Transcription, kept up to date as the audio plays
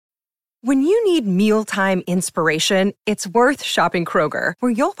When you need mealtime inspiration, it's worth shopping Kroger,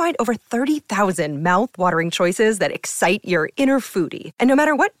 where you'll find over 30,000 mouth-watering choices that excite your inner foodie. And no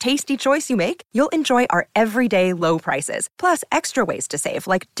matter what tasty choice you make, you'll enjoy our everyday low prices, plus extra ways to save,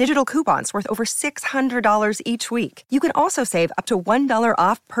 like digital coupons worth over $600 each week. You can also save up to $1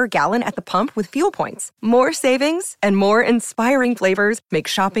 off per gallon at the pump with fuel points. More savings and more inspiring flavors make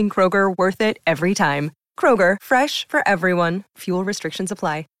shopping Kroger worth it every time. Kroger, fresh for everyone. Fuel restrictions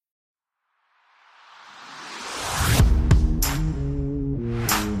apply.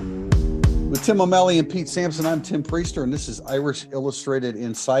 With Tim O'Malley and Pete Sampson, I'm Tim Priester, and this is Irish Illustrated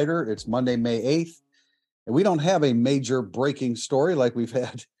Insider. It's Monday, May 8th, and we don't have a major breaking story like we've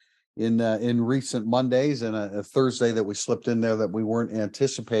had in recent Mondays, and a Thursday that we slipped in there that we weren't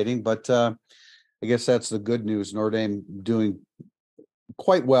anticipating. But I guess that's the good news. Notre Dame doing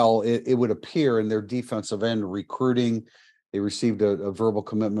quite well, it would appear, in their defensive end recruiting. They received a verbal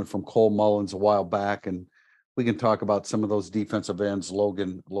commitment from Cole Mullins a while back, and we can talk about some of those defensive ends.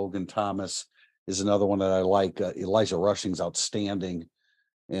 Logan Thomas is another one that I like. Elijah Rushing's outstanding,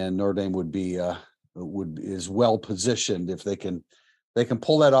 and Notre Dame is well positioned if they can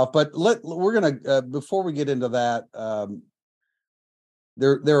pull that off. But we're gonna before we get into that,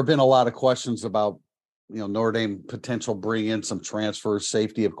 there have been a lot of questions about Notre Dame potential bring in some transfers.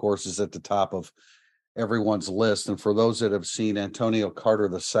 Safety, of course, is at the top of everyone's list, and for those that have seen Antonio Carter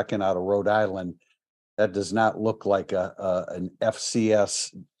II out of Rhode Island, that does not look like an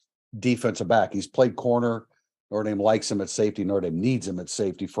FCS defensive back. He's played corner. Notre Dame likes him at safety. Notre Dame needs him at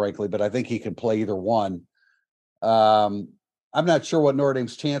safety, frankly, but I think he can play either one. I'm not sure what Notre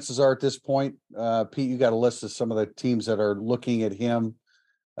Dame's chances are at this point. Pete, you got a list of some of the teams that are looking at him.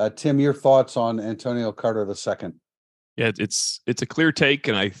 Tim, your thoughts on Antonio Carter II? Yeah, it's a clear take,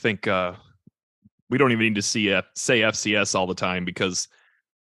 and I think we don't even need to say FCS all the time, because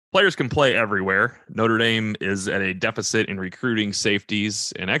players can play everywhere. Notre Dame is at a deficit in recruiting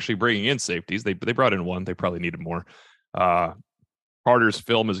safeties and actually bringing in safeties. They brought in one. They probably needed more. Carter's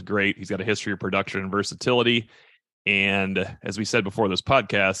film is great. He's got a history of production and versatility. And as we said before this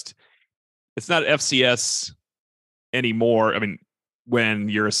podcast, it's not FCS anymore. I mean, when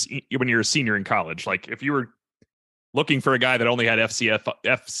you're a senior in college, like if you were looking for a guy that only had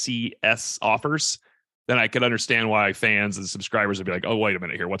FCS offers, then I could understand why fans and subscribers would be like, oh, wait a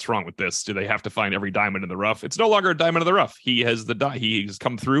minute here. What's wrong with this? Do they have to find every diamond in the rough? It's no longer a diamond in the rough. He's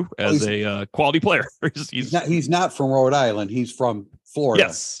come through as a quality player. He's not from Rhode Island. He's from Florida.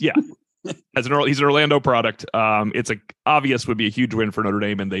 Yes. Yeah. He's an Orlando product. It's obvious would be a huge win for Notre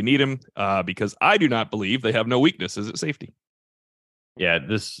Dame, and they need him because I do not believe they have no weaknesses at safety. Yeah,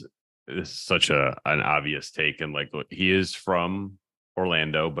 this is such an obvious take. And like, he is from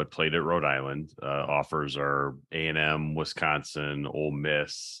Orlando, but played at Rhode Island. Offers are A&M, Wisconsin, Ole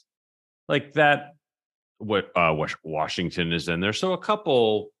Miss, like that. What Washington is in there, so a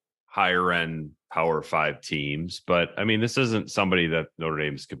couple higher end Power 5 teams. But I mean, this isn't somebody that Notre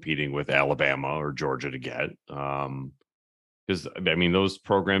Dame's competing with Alabama or Georgia to get, because I mean, those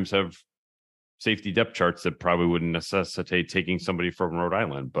programs have safety depth charts that probably wouldn't necessitate taking somebody from Rhode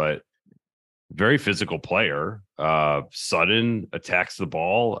Island, but very physical player. Sudden, attacks the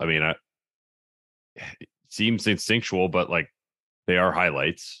ball. I mean, it seems instinctual, but like they are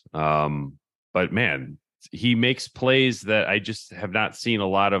highlights. But man, he makes plays that I just have not seen a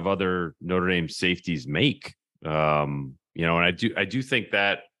lot of other Notre Dame safeties make. And I do think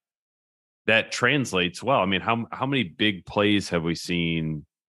that translates well. I mean, how many big plays have we seen?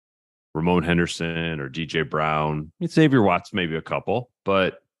 Ramon Henderson or DJ Brown, Xavier Watts, maybe a couple,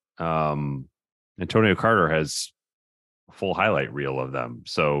 but Antonio Carter has a full highlight reel of them.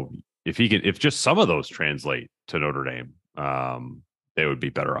 So if just some of those translate to Notre Dame, they would be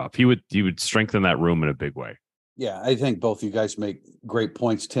better off. He would strengthen that room in a big way. Yeah, I think both you guys make great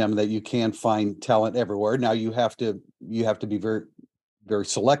points, Tim, that you can find talent everywhere. Now you have to be very, very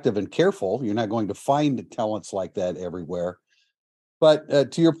selective and careful. You're not going to find talents like that everywhere.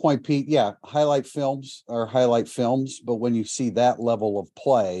 But to your point, Pete, yeah, highlight films are highlight films. But when you see that level of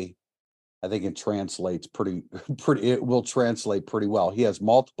play, I think it translates it will translate pretty well. He has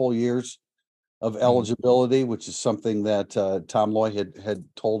multiple years of eligibility, which is something that Tom Loy had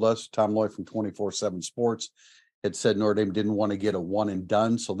told us. Tom Loy from 24/7 Sports had said Notre Dame didn't want to get a one and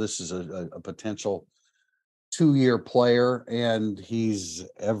done. So this is a potential 2-year player, and he's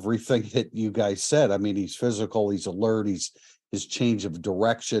everything that you guys said. I mean, he's physical, he's alert, his change of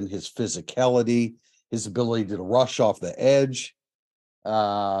direction, his physicality, his ability to rush off the edge.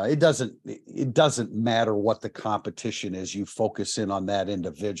 It doesn't matter what the competition is. You focus in on that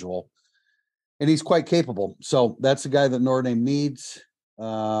individual, and he's quite capable. So that's the guy that Notre Dame needs.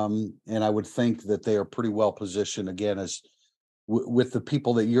 And I would think that they are pretty well positioned again as with the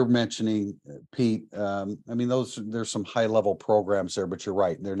people that you're mentioning, Pete. I mean, there's some high level programs there, but you're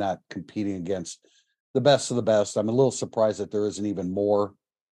right. They're not competing against the best of the best. I'm a little surprised that there isn't even more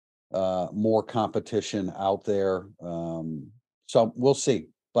competition out there. So we'll see.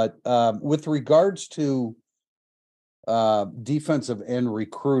 But with regards to defensive end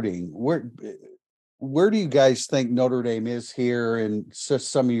recruiting, where do you guys think Notre Dame is here? And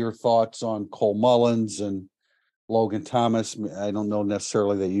just some of your thoughts on Cole Mullins and Logan Thomas. I don't know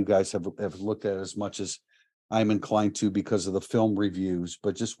necessarily that you guys have looked at it as much as I'm inclined to because of the film reviews,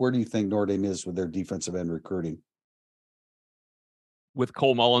 but just where do you think Notre Dame is with their defensive end recruiting? With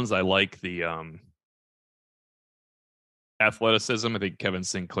Cole Mullins, I like the athleticism. I think Kevin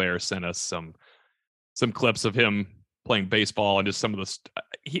Sinclair sent us some clips of him playing baseball and just some of the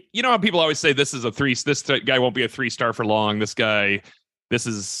you know how people always say this guy won't be a 3-star for long. This guy, this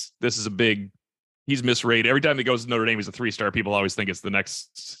is a big, he's misrated. Every time he goes to Notre Dame, he's a 3-star. People always think it's the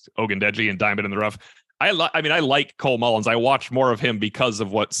next Ogundeji and Diamond in the Rough. I like Cole Mullins. I watched more of him because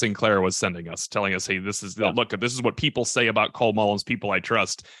of what Sinclair was sending us, telling us, hey, this is what people say about Cole Mullins, people I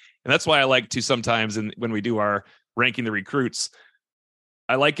trust. And that's why I like to sometimes, when we do our ranking the recruits,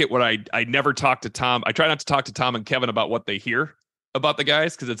 I like it when I never talk to Tom. I try not to talk to Tom and Kevin about what they hear about the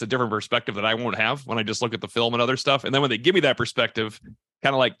guys, because it's a different perspective that I won't have when I just look at the film and other stuff. And then when they give me that perspective,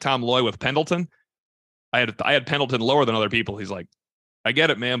 kind of like Tom Loy with Pendleton, I had Pendleton lower than other people. He's like, I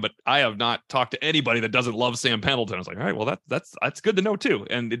get it, man, but I have not talked to anybody that doesn't love Sam Pendleton. I was like, all right, well, that's good to know too.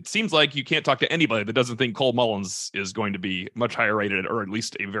 And it seems like you can't talk to anybody that doesn't think Cole Mullins is going to be much higher rated, or at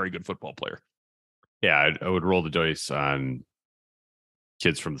least a very good football player. Yeah, I would roll the dice on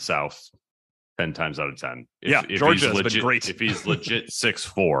kids from the South 10 times out of 10. If Georgia has been great. If he's legit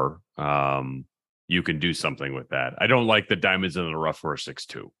 6'4", you can do something with that. I don't like the Diamonds in the Rough for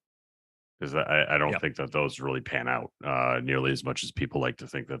 6'2", because I don't think that those really pan out nearly as much as people like to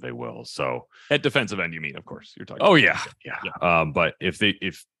think that they will. So at defensive end, you mean, of course, you're talking. Oh yeah. But if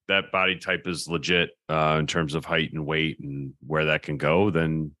that body type is legit in terms of height and weight and where that can go,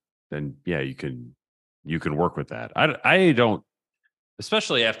 then yeah, you can work with that. I don't,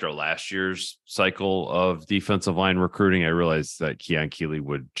 especially after last year's cycle of defensive line recruiting, I realized that Keon Keeley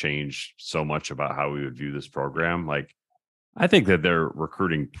would change so much about how we would view this program. Like, I think that they're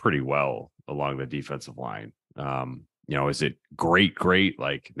recruiting pretty well along the defensive line. Is it great,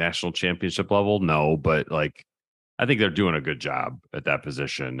 like national championship level? No, but like, I think they're doing a good job at that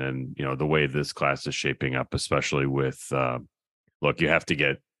position. And, the way this class is shaping up, especially with, look, you have to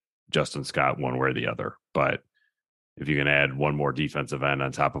get Justin Scott one way or the other, but if you can add one more defensive end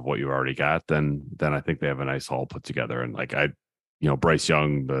on top of what you already got, then I think they have a nice haul put together. And like Bryce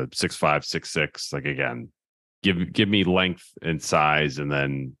Young, the 6'5", 6'6", like again, give me length and size, and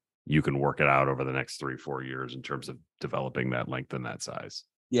then you can work it out over the next 3-4 years in terms of developing that length and that size.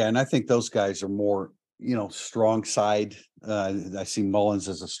 Yeah, and I think those guys are more, strong side. I see Mullins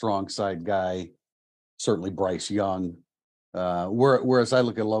as a strong side guy. Certainly Bryce Young. Whereas I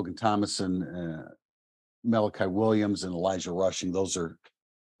look at Logan Thomas and Malachi Williams and Elijah Rushing, those are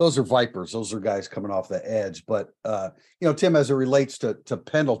vipers. Those are guys coming off the edge. But Tim, as it relates to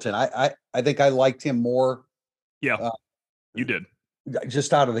Pendleton, I think I liked him more. Yeah, you did.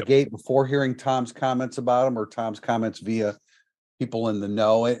 Just out of the gate before hearing Tom's comments about him, or Tom's comments via people in the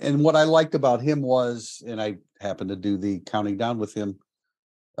know. And what I liked about him was, and I happened to do the counting down with him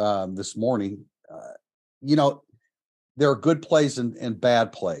this morning, there are good plays and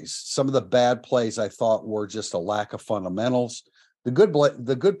bad plays. Some of the bad plays I thought were just a lack of fundamentals. The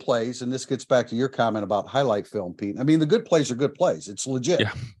good plays, and this gets back to your comment about highlight film, Pete. I mean, the good plays are good plays. It's legit.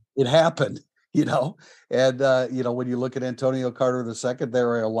 Yeah. It happened, and when you look at Antonio Carter II, there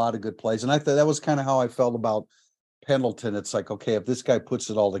are a lot of good plays. And I thought that was kind of how I felt about Pendleton. It's like, okay, if this guy puts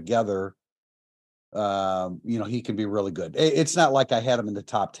it all together, he can be really good. It's not like I had him in the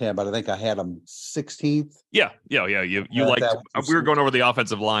top 10, but I think I had him 16th. Yeah. You liked. We were going over the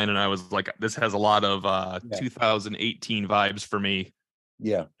offensive line, and I was like, this has a lot of 2018 vibes for me.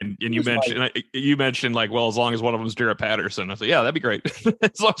 Yeah. And you mentioned like, well, as long as one of them's Jarrett Patterson. I said, yeah, that'd be great.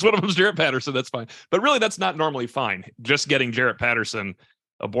 As long as one of them's Jarrett Patterson, that's fine. But really, that's not normally fine. Just getting Jarrett Patterson,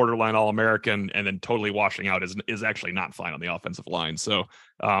 a borderline All-American, and then totally washing out is actually not fine on the offensive line. So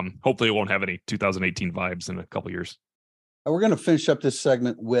hopefully it won't have any 2018 vibes in a couple of years. We're going to finish up this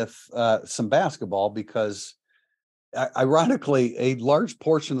segment with some basketball, because ironically, a large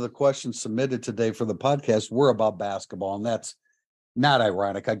portion of the questions submitted today for the podcast were about basketball. And that's not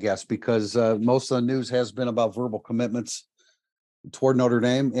ironic, I guess, because most of the news has been about verbal commitments toward Notre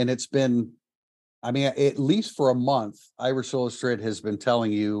Dame. And it's been I mean, at least for a month, Irish Illustrated has been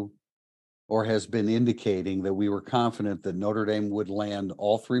telling you, or has been indicating, that we were confident that Notre Dame would land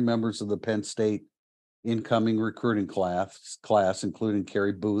all three members of the Penn State incoming recruiting class, including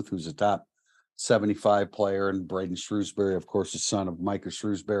Kerry Booth, who's a top 75 player, and Braden Shrewsbury, of course, the son of Micah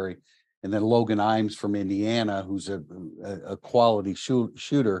Shrewsbury, and then Logan Imes from Indiana, who's a quality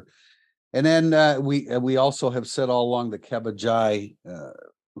shooter. And then we also have said all along that Keba Jai,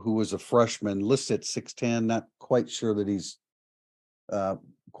 who was a freshman, listed at 6'10", not quite sure that he's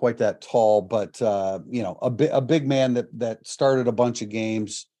quite that tall, but a big man that started a bunch of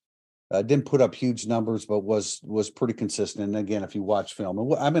games, didn't put up huge numbers, but was pretty consistent. And again, if you watch film,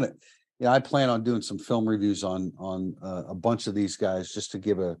 and I plan on doing some film reviews on a bunch of these guys, just to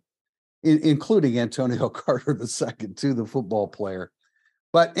give including Antonio Carter II too, the football player.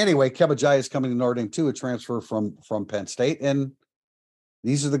 But anyway, Keba Jai is coming to Notre Dame too, a transfer from Penn State, and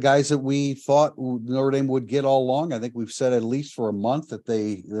these are the guys that we thought Notre Dame would get all along. I think we've said at least for a month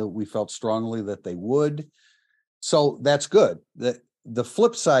that we felt strongly that they would. So that's good. The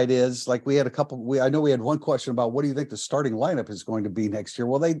flip side is, like, we had I know we had one question about what do you think the starting lineup is going to be next year?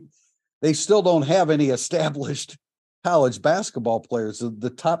 Well, they still don't have any established college basketball players. The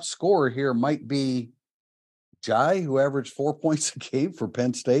top scorer here might be Jai, who averaged 4 points a game for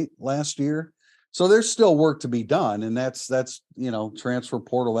Penn State last year. So there's still work to be done, and that's transfer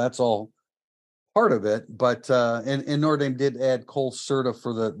portal. That's all part of it. But and Notre Dame did add Cole Serta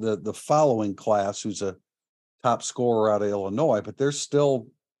for the following class, who's a top scorer out of Illinois. But there's still,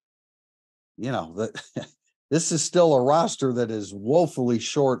 this is still a roster that is woefully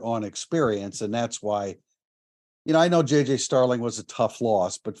short on experience, and that's why. I know JJ Starling was a tough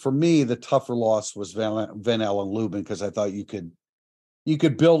loss, but for me, the tougher loss was Van Allen Lubin, because I thought you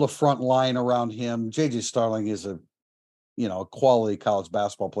could build a front line around him. JJ Starling is a quality college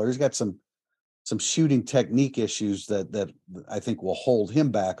basketball player. He's got some shooting technique issues that I think will hold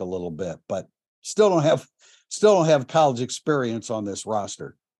him back a little bit, but still don't have college experience on this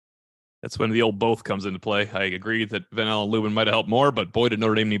roster. That's when the old both comes into play. I agree that Van Allen Lubin might have helped more, but boy, did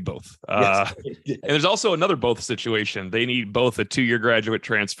Notre Dame need both. Yes, and there's also another both situation. They need both a 2-year graduate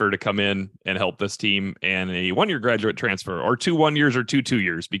transfer to come in and help this team, and a 1-year graduate transfer, or 2 1 years or 2 2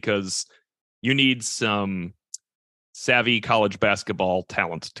 years, because you need some savvy college basketball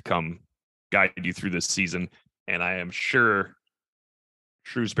talent to come guide you through this season. And I am sure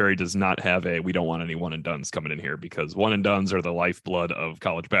Shrewsbury does not have we don't want any one and dones coming in here, because one and dones are the lifeblood of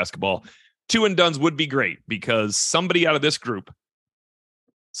college basketball. 2 and dones would be great, because somebody out of this group,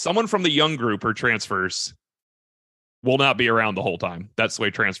 someone from the young group or transfers, will not be around the whole time. That's the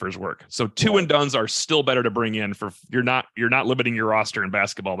way transfers work. So 2 and dones are still better to bring in. For you're not limiting your roster in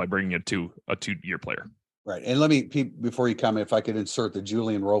basketball by bringing in a 2-year player. Right. And let me, before you comment, if I could insert the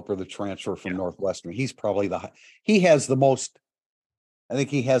Julian Roper, the transfer from Northwestern. He's probably I think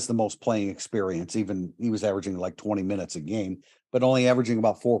he has the most playing experience. Even he was averaging like 20 minutes a game, but only averaging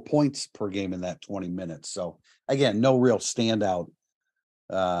about 4 points per game in that 20 minutes. So again, no real standout,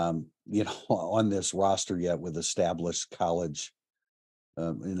 on this roster yet, with an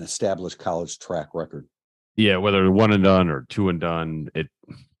established college track record. Yeah, whether 1 and done or 2 and done, it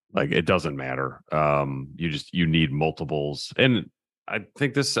doesn't matter. You need multiples. And I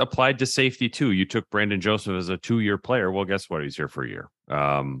think this applied to safety too. You took Brandon Joseph as a 2-year player. Well, guess what? He's here for a year.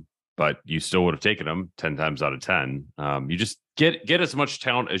 But you still would have taken him 10 times out of 10. You just get as much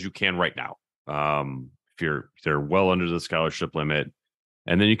talent as you can right now. If they're well under the scholarship limit,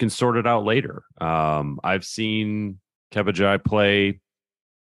 and then you can sort it out later. I've seen Keba Jai play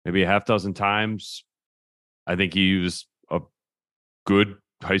maybe a half dozen times. I think he was a good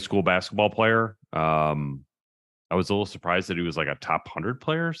high school basketball player. I was a little surprised that he was like a top 100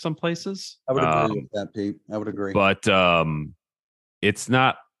 plaire some places. I would agree with that, Pete. I would agree. But it's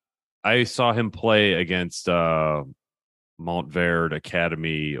not. I saw him play against Montverde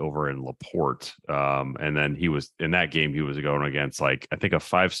Academy over in LaPorte. And then he was in that game, he was going against, like, I think a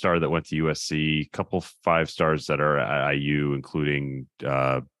 5-star that went to USC, a couple 5-stars that are at IU, including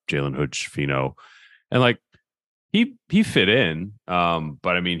Jalen Hood-Schifino. And like he fit in.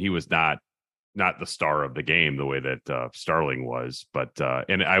 But I mean, he was not the star of the game the way that Starling was. But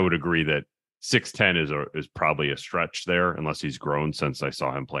and I would agree that 6'10" is probably a stretch there, unless he's grown since I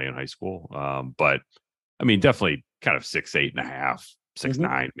saw him play in high school. But I mean, definitely kind of 6'8.5",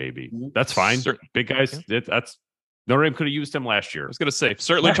 6'9", maybe. Mm-hmm. That's fine. Big guys. Yeah. That's Notre Dame could have used him last year. I was going to say,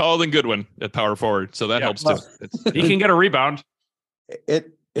 certainly taller than Goodwin at power forward, so that helps too. He can get a rebound.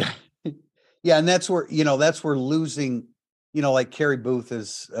 Yeah, and that's where losing, like Kerry Booth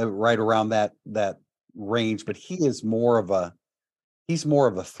is right around that range, but he's more of a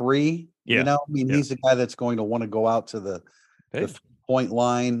 3, You know, I mean, he's a guy that's going to want to go out to the 3-point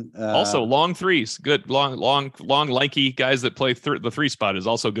line. Also, long threes, good long, lanky guys that play the 3 spot is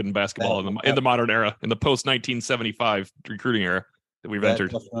also good in basketball in the modern era, in the post 1975 recruiting era that we've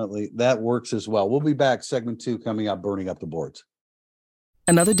entered. Definitely, that works as well. We'll be back. Segment 2 coming up, burning up the boards.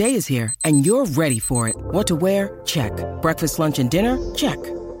 Another day is here, and you're ready for it. What to wear? Check. Breakfast, lunch, and dinner? Check.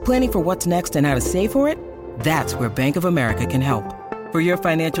 Planning for what's next and how to save for it? That's where Bank of America can help. For your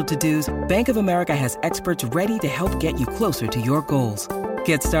financial to-dos, Bank of America has experts ready to help get you closer to your goals.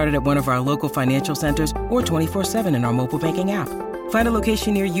 Get started at one of our local financial centers or 24/7 in our mobile banking app. Find a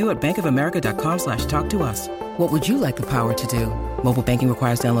location near you at bankofamerica.com/talktous. What would you like the power to do? Mobile banking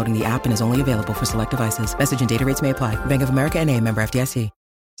requires downloading the app and is only available for select devices. Message and data rates may apply. Bank of America N.A., member FDIC.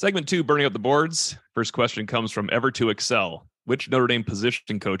 Segment 2, burning up the boards. First question comes from Ever to Excel. Which Notre Dame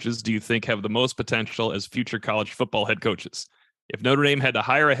position coaches do you think have the most potential as future college football head coaches? If Notre Dame had to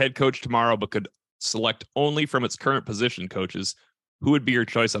hire a head coach tomorrow but could select only from its current position coaches, who would be your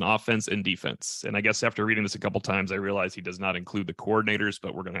choice on offense and defense? And I guess after reading this a couple times, I realize he does not include the coordinators,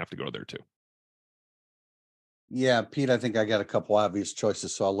 but we're going to have to go there too. Yeah, Pete, I think I got a couple obvious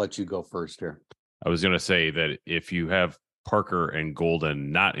choices, so I'll let you go first here. I was going to say that if you have Parker and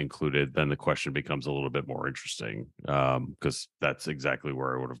Golden not included, then the question becomes a little bit more interesting, because that's exactly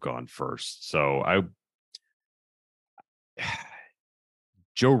where I would have gone first. So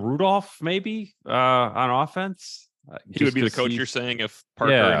Joe Rudolph, maybe on offense. He would be the coach, you're saying, if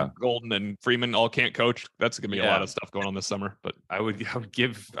Parker and Golden and Freeman all can't coach. That's going to be a lot of stuff going on this summer. But I would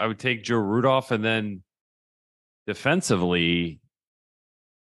take Joe Rudolph, and then defensively,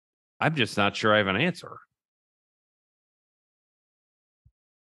 I'm just not sure I have an answer.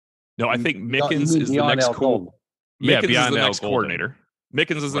 No, I think Mickens is the next coordinator.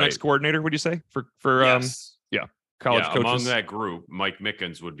 Mickens is the next coordinator, would you say? For yes. College coaches? Among that group, Mike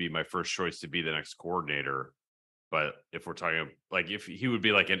Mickens would be my first choice to be the next coordinator. But if we're talking like if he would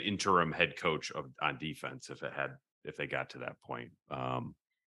be like an interim head coach on defense if they got to that point.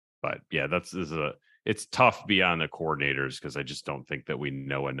 But yeah, it's tough beyond the coordinators because I just don't think that we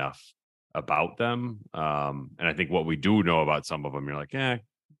know enough about them. And I think what we do know about some of them, you're like, kind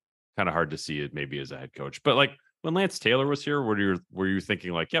of hard to see it maybe as a head coach. But like when Lance Taylor was here, were you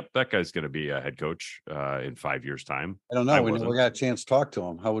thinking like, yep, that guy's going to be a head coach in 5 years' time? I don't know. We never got a chance to talk to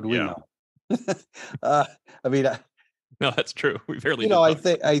him. How would we know? I mean, no, that's true. We barely. I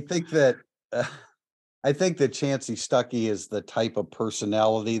think that Chancey Stuckey is the type of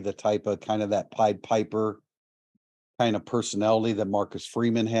personality, the type of kind of that Pied Piper kind of personality that Marcus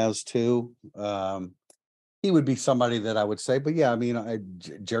Freeman has too. He would be somebody that I would say, but yeah, I mean,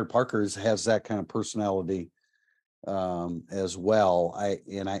 Jared Parker has that kind of personality as well. I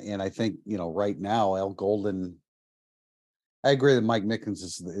think, right now, Al Golden, I agree that Mike Mickens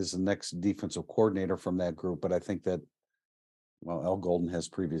is the next defensive coordinator from that group, but I think that, Al Golden has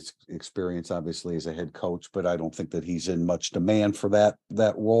previous experience, obviously, as a head coach, but I don't think that he's in much demand for that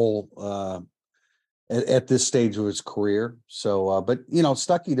role at this stage of his career. So, but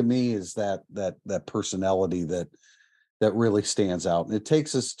Stuckey to me is that personality that really stands out. And it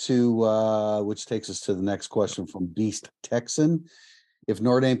takes us to the next question from Beast Texan. If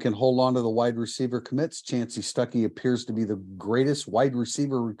Notre Dame can hold on to the wide receiver commits, Chancey Stuckey appears to be the greatest wide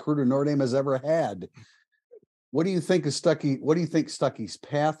receiver recruiter Notre Dame has ever had. What do you think of Stuckey? What do you think Stuckey's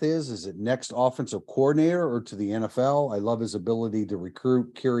path is? Is it next offensive coordinator or to the NFL? I love his ability to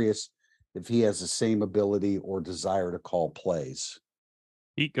recruit. Curious if he has the same ability or desire to call plays.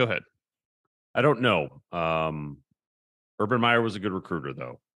 Pete, go ahead. I don't know. Urban Meyer was a good recruiter,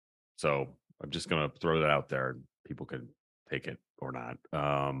 though. So I'm just going to throw that out there. People can take it or not.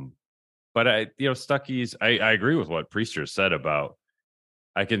 But Stuckey's, I agree with what Priester said about,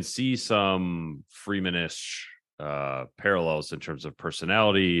 I can see some Freeman-ish parallels in terms of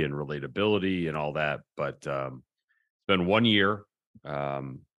personality and relatability and all that. But it's been 1 year.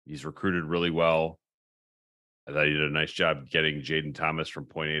 He's recruited really well. I thought he did a nice job getting Jaden Thomas from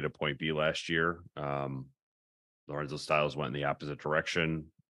point A to point B last year. Lorenzo Styles went in the opposite direction.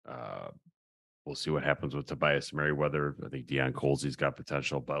 We'll see what happens with Tobias Merriweather. I think Deion Colsey's got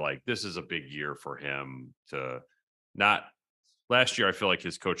potential, but like this is a big year for him to not. Last year, I feel like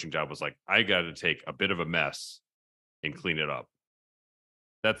his coaching job was like, I got to take a bit of a mess and clean it up.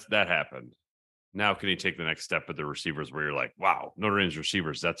 That happened. Now, can he take the next step with the receivers where you're like, wow, Notre Dame's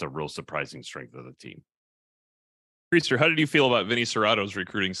receivers, that's a real surprising strength of the team. Priester, how did you feel about Vinny Serrato's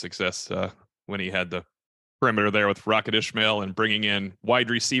recruiting success when he had the perimeter there with Rocket Ishmael and bringing in wide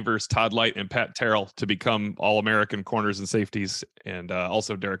receivers Todd Light and Pat Terrell to become All-American corners and safeties, and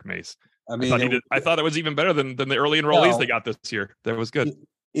also Derek Mace? I thought it was even better than the early enrollees they got this year. That was good.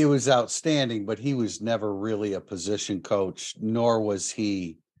 it was outstanding, but he was never really a position coach, nor was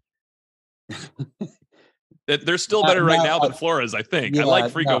he. They're still better right now than Flores, I think. I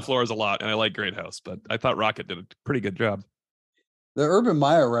like Frigo Flores a lot, and I like Greathouse, but I thought Rocket did a pretty good job. The Urban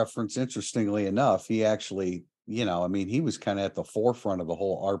Meyer reference, interestingly enough, he actually, he was kind of at the forefront of the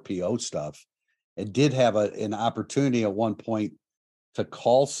whole RPO stuff, and did have an opportunity at one point to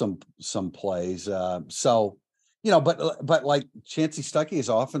call some plays. But like Chancey Stuckey as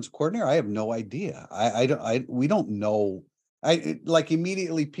offense coordinator, I have no idea. We don't know.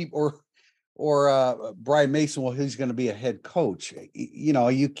 Immediately people or Brian Mason, well, he's going to be a head coach.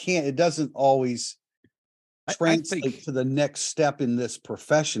 You can't. It doesn't always translate to the next step in this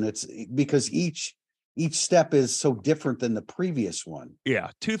profession. It's because each step is so different than the previous one. Yeah.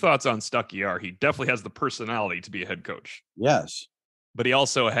 Two thoughts on Stuckey are he definitely has the personality to be a head coach. Yes. But he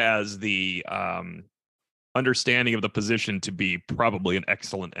also has the understanding of the position to be probably an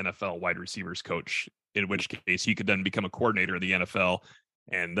excellent NFL wide receivers coach, in which case he could then become a coordinator in the NFL.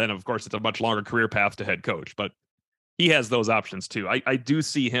 And then, of course, it's a much longer career path to head coach. But he has those options, too. I do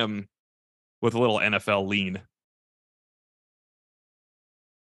see him with a little NFL lean.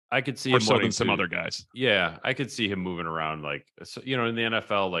 I could see more him so than some other guys. Yeah, I could see him moving around, in the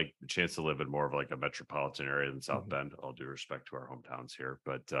NFL, like the chance to live in more of like a metropolitan area than South Bend. All due respect to our hometowns here,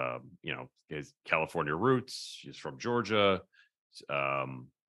 but his California roots. He's from Georgia.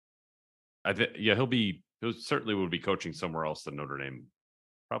 I think he'll certainly would be coaching somewhere else than Notre Dame,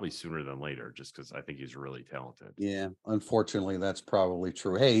 probably sooner than later, just because I think he's really talented. Yeah, unfortunately, that's probably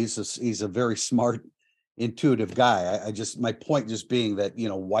true. Hey, he's a very smart, intuitive guy. My point just being that,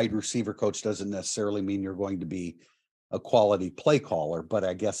 wide receiver coach doesn't necessarily mean you're going to be a quality play caller, but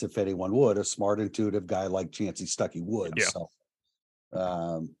I guess if anyone would, a smart, intuitive guy like Chancey Stuckey would. Yeah. So,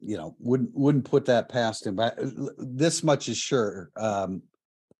 wouldn't put that past him. But this much is sure.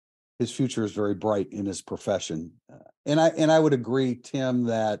 His future is very bright in his profession. And I would agree, Tim,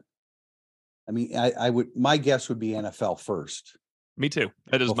 that, my guess would be NFL first. Me too.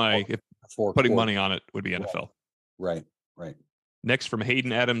 That is putting money on it would be NFL. Right. Next from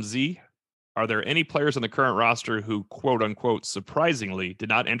Hayden Adams Z. Are there any players on the current roster who, quote unquote, surprisingly did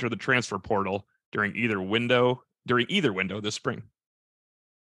not enter the transfer portal during either window this spring?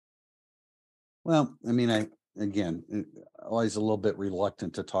 Well, always a little bit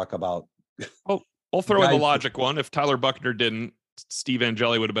reluctant to talk about. I'll throw in the logic one. If Tyler Buckner didn't, Steve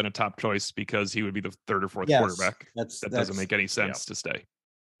Angeli would have been a top choice because he would be the third or fourth quarterback. That doesn't make any sense to stay.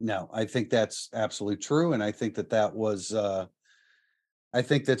 No, I think that's absolutely true. And I think that was, I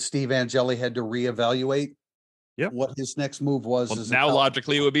think that Steve Angeli had to reevaluate what his next move was. Well, now,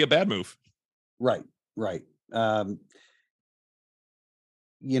 logically, it would be a bad move. Right.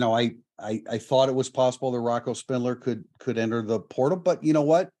 I thought it was possible that Rocco Spindler could enter the portal, but you know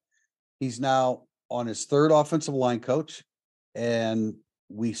what? He's now on his third offensive line coach, and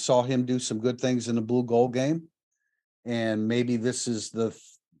we saw him do some good things in the blue gold game. And maybe this is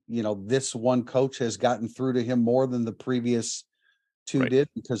this one coach has gotten through to him more than the previous two did,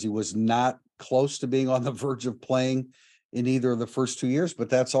 because he was not close to being on the verge of playing in either of the first 2 years. But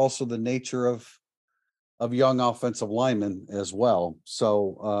that's also the nature of young offensive linemen as well.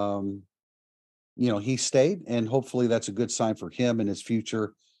 So, he stayed, and hopefully that's a good sign for him and his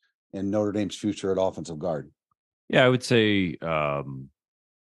future and Notre Dame's future at offensive guard. Yeah, I would say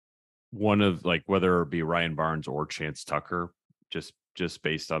one of, like, whether it be Ryan Barnes or Chance Tucker, just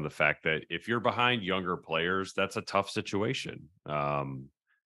based on the fact that if you're behind younger players, that's a tough situation. Tosh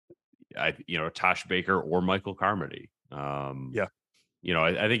Baker or Michael Carmody. I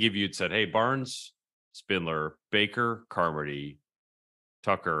think if you'd said, hey, Barnes, Spindler, Baker, Carmody,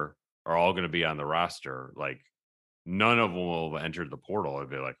 Tucker are all going to be on the roster, like, none of them will have entered the portal.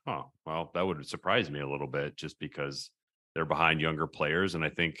 I'd be like, oh, well, that would surprise me a little bit, just because they're behind younger players. And I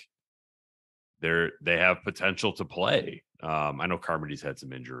think they have potential to play. I know Carmody's had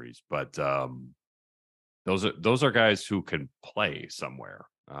some injuries, but those are guys who can play somewhere,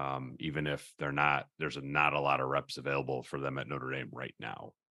 even if there's not a lot of reps available for them at Notre Dame right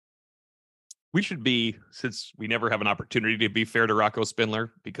now. We should be, since we never have an opportunity to be fair to Rocco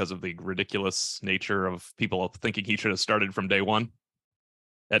Spindler because of the ridiculous nature of people thinking he should have started from day one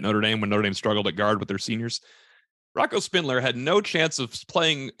at Notre Dame when Notre Dame struggled at guard with their seniors. Rocco Spindler had no chance of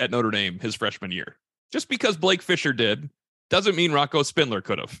playing at Notre Dame his freshman year. Just because Blake Fisher did doesn't mean Rocco Spindler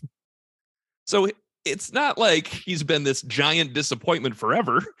could have. So it's not like he's been this giant disappointment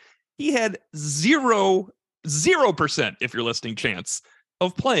forever. He had 0%, if you're listening, chance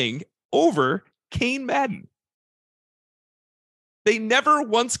of playing over Kane Madden. They never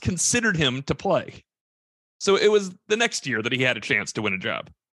once considered him to play. So it was the next year that he had a chance to win a job.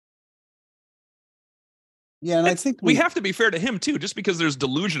 Yeah, and I think we have to be fair to him too. Just because there's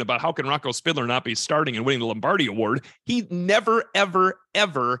delusion about how can Rocco Spindler not be starting and winning the Lombardi Award, he never, ever,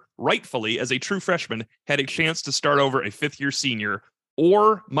 ever, rightfully as a true freshman, had a chance to start over a fifth-year senior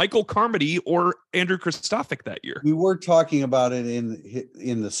or Michael Carmody or Andrew Kristofic that year. We were talking about it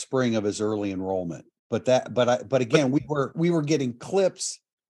in the spring of his early enrollment, but again, we were getting clips,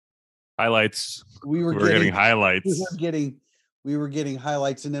 highlights. We were getting highlights. We were getting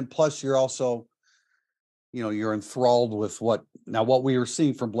highlights, and then plus you're also, you're enthralled with what we were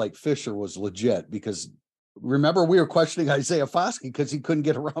seeing from Blake Fisher was legit, because remember we were questioning Isaiah Foskey because he couldn't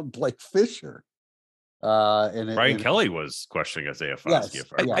get around Blake Fisher. Brian Kelly was questioning Isaiah Foskey.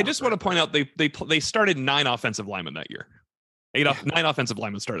 Yes, I just want to point out they started 9 offensive linemen that year. 9 offensive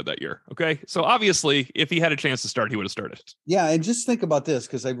linemen started that year. Okay, so obviously, if he had a chance to start, he would have started. Yeah, and just think about this,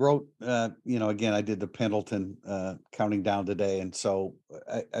 because I wrote, again, I did the Pendleton counting down today, and so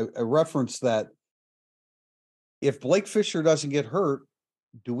I referenced that if Blake Fisher doesn't get hurt,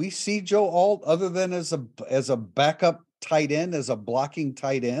 do we see Joe Alt other than as a backup tight end, as a blocking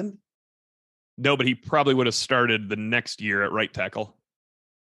tight end? No, but he probably would have started the next year at right tackle.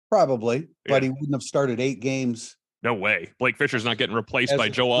 Probably, but he wouldn't have started 8 games. No way. Blake Fisher's not getting replaced by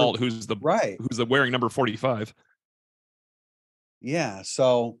Joe Alt, who's the wearing number 45. Yeah.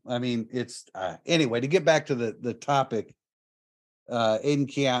 So, I mean, it's anyway, to get back to the topic, Aiden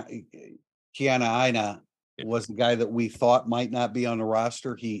Kiana was the guy that we thought might not be on the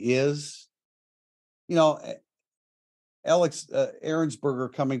roster. He is. Alex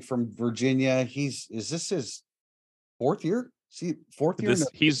Ahrensberger coming from Virginia. Is this his 4th year? See, 4th year?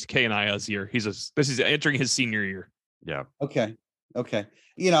 He's K&I's year. This is entering his senior year. Yeah. Okay.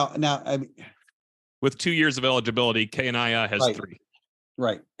 Now I mean, with 2 years of eligibility, K&I has 3.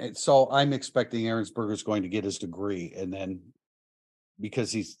 Right. And so I'm expecting Ahrensberger is going to get his degree, and then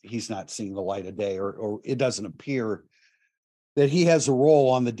because he's not seeing the light of day, or it doesn't appear that he has a role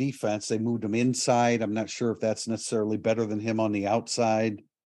on the defense. They moved him inside. I'm not sure if that's necessarily better than him on the outside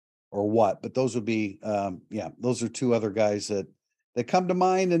or what, but those would be, those are 2 other guys that come to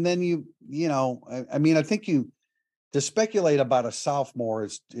mind. And then I think to speculate about a sophomore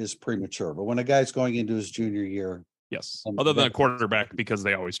is premature, but when a guy's going into his junior year. Yes. Other than a quarterback, because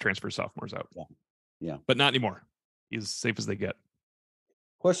they always transfer sophomores out. Yeah. But not anymore. He's as safe as they get.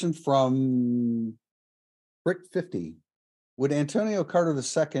 Question from Brick 50. Would Antonio Carter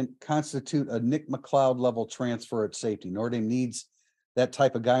II constitute a Nick McLeod level transfer at safety? Notre Dame needs that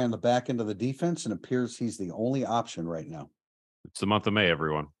type of guy on the back end of the defense, and appears he's the only option right now. It's the month of May,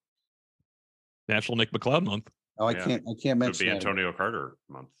 everyone. National Nick McLeod month. Oh, I can't mention. It would be Antonio Carter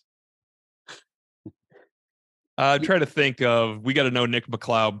month. Try to think of, we got to know Nick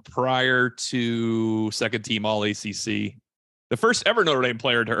McLeod prior to second team All ACC. The first ever Notre Dame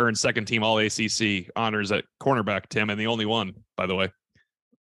player to earn second team All ACC honors at cornerback, Tim, and the only one, by the way.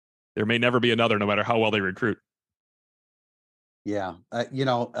 There may never be another, no matter how well they recruit. Yeah.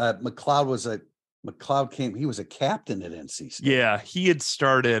 McLeod he was a captain at NC State. Yeah, he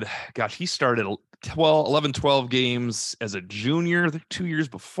started 11, 12 games as a junior the 2 years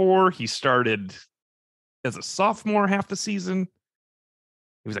before. He started as a sophomore half the season.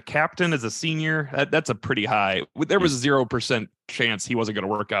 He was a captain as a senior. That's a pretty high. There was 0% chance he wasn't going to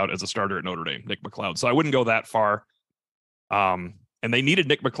work out as a starter at Notre Dame, Nick McLeod. So I wouldn't go that far. And they needed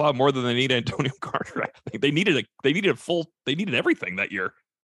Nick McLeod more than they need Antonio Carter. I think they needed everything that year.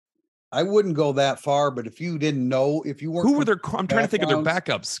 I wouldn't go that far, but if you didn't know, if you weren't, I'm trying to think of their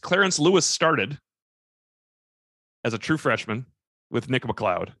backups. Clarence Lewis started as a true freshman with Nick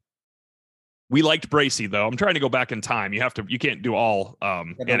McLeod. We liked Bracey, though. I'm trying to go back in time. You can't do all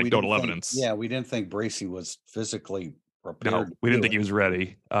anecdotal evidence. We didn't think Bracey was physically prepared. No, we didn't think he was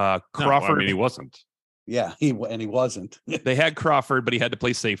ready. Crawford, he wasn't. Yeah, he wasn't. They had Crawford, but he had to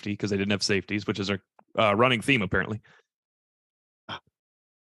play safety because they didn't have safeties, which is a running theme apparently.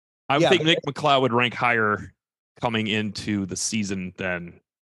 I would think Nick McLeod would rank higher coming into the season than.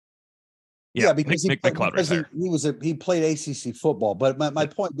 Yeah, because he played ACC football. But my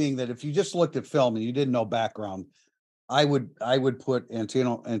point being that if you just looked at film and you didn't know background, I would put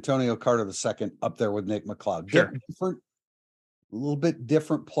Antonio Carter II up there with Nick McLeod. Sure. A little bit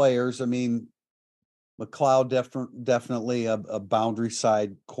different players. I mean, McLeod definitely a boundary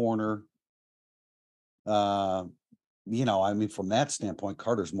side corner. From that standpoint,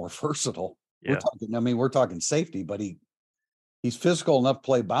 Carter's more versatile. Yeah. We're talking safety, but he's physical enough to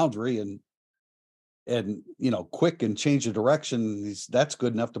play boundary and quick and change of direction. That's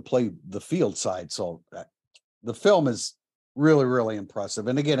good enough to play the field side. So the film is really, really impressive.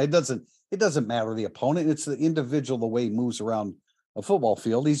 And again, it doesn't matter the opponent. It's the individual, the way he moves around a football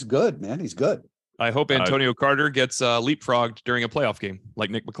field. He's good, man. He's good. I hope Antonio Carter gets leapfrogged during a playoff game like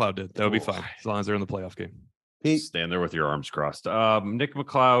Nick McLeod did. That would be fine as long as they're in the playoff game. Pete, stand there with your arms crossed. Nick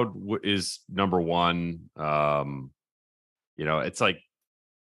McLeod is number one. It's like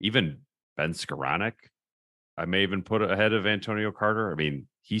even Ben Skoranek, I may even put ahead of Antonio Carter. I mean,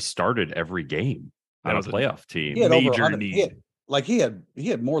 he started every game on a playoff team. He had Major over need. He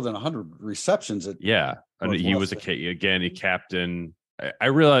had more than 100 receptions. And he was a captain. I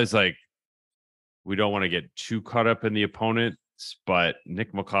realize like we don't want to get too caught up in the opponents, but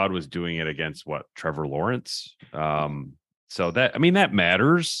Nick McLeod was doing it against Trevor Lawrence. So that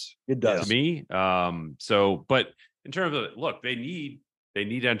matters. It does to me. But in terms of look, they need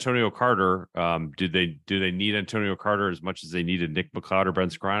Antonio Carter. Do they need Antonio Carter as much as they needed Nick McLeod or Ben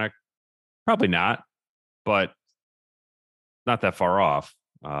Skoranek? Probably not, but not that far off.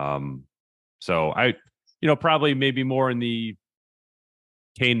 So I, probably maybe more in the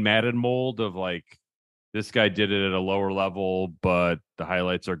Kane Madden mold of like, this guy did it at a lower level, but the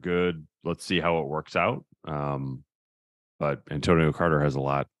highlights are good. Let's see how it works out. But Antonio Carter has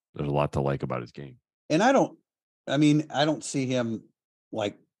there's a lot to like about his game. And I don't see him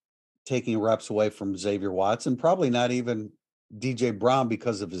like taking reps away from Xavier Watson, probably not even DJ Brown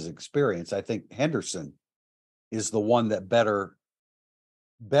because of his experience. I think Henderson is the one that better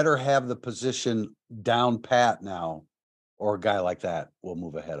have the position down pat now, or a guy like that will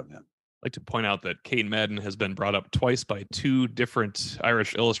move ahead of him. I'd like to point out that Kane Madden has been brought up twice by two different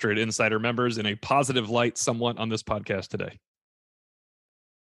Irish Illustrated Insider members in a positive light somewhat on this podcast today.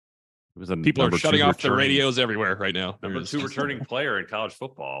 People are shutting off their radios everywhere right now. Number 2 returning player in college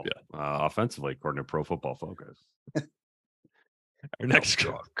football, offensively, according to Pro Football Focus. Our next,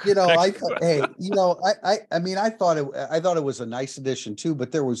 I thought it was a nice addition too,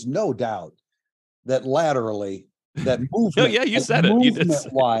 but there was no doubt that laterally, that movement, you said it. Movement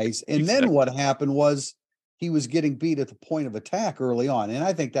wise, and then what happened was he was getting beat at the point of attack early on, and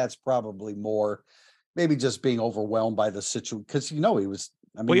I think that's probably more, maybe just being overwhelmed by the situation because he was.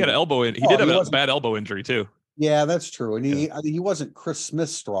 He had an elbow in. He did have a bad elbow injury too. Yeah, that's true, and he wasn't Chris Smith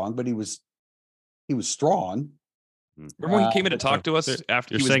strong, but he was strong. Remember when he came in to talk to us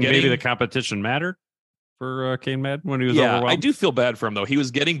after he was saying maybe the competition mattered for Kane Madden when he was overwhelmed? I do feel bad for him though. He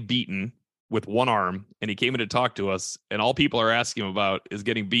was getting beaten with one arm, and he came in to talk to us, and all people are asking him about is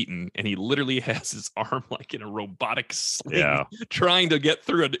getting beaten, and he literally has his arm like in a robotic sling, trying to get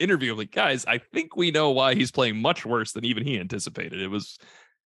through an interview. I'm like, guys, I think we know why he's playing much worse than even he anticipated.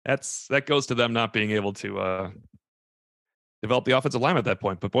 That goes to them not being able to develop the offensive line at that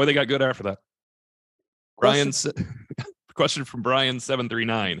point. But boy, they got good after that. Question from Brian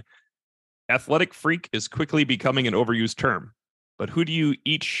 739. Athletic freak is quickly becoming an overused term, but who do you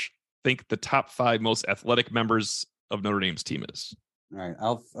each think the top 5 most athletic members of Notre Dame's team is? All right,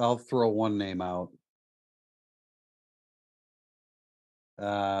 I'll throw one name out.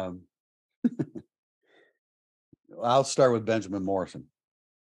 I'll start with Benjamin Morrison.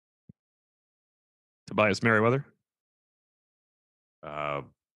 Tobias Merriweather. I'll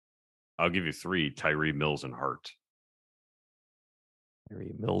give you 3: Tyree, Mills, and Hart.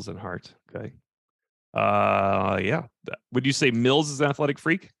 Tyree, Mills, and Hart. Okay. Would you say Mills is an athletic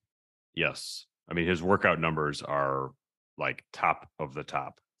freak? Yes. I mean, his workout numbers are like top of the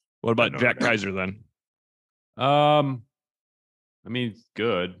top. What about Jack Kaiser then? I mean,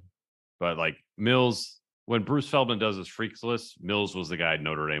 good, but like Mills, when Bruce Feldman does his freaks list, Mills was the guy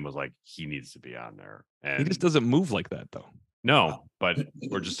Notre Dame was like, he needs to be on there. And he just doesn't move like that though. No, but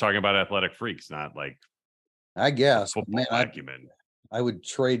we're just talking about athletic freaks, not like, I guess, football acumen. I would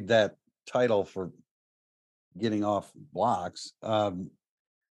trade that title for getting off blocks. I'm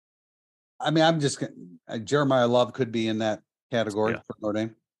just Jeremiah Love could be in that category for Notre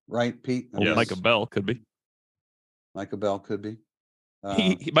Dame, right, Pete? Yes. Micah Bell could be. Micah Bell could be.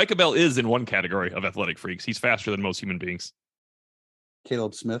 Micah Bell is in one category of athletic freaks. He's faster than most human beings.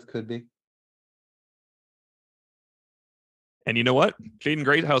 Caleb Smith could be. And you know what? Jaden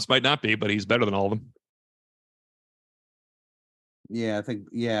Greathouse might not be, but he's better than all of them. I would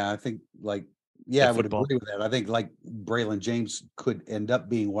agree with that. I think like Braylon James could end up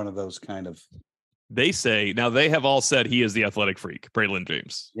being one of those kind of. They have all said he is the athletic freak, Braylon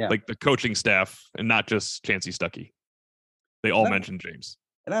James. Yeah. Like the coaching staff and not just Chancey Stuckey. They all mentioned James.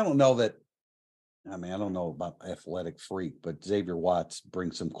 And I don't know about athletic freak, but Xavier Watts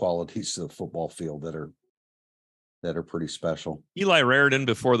brings some qualities to the football field that are pretty special. Eli Raridan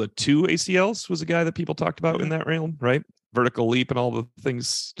before the 2 ACLs was a guy that people talked about in that realm, right? Vertical leap and all the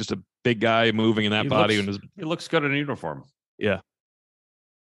things, just a big guy moving in that body. He looks good in a uniform. Yeah.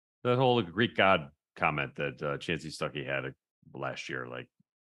 That whole Greek god comment that Chancey Stuckey had last year, like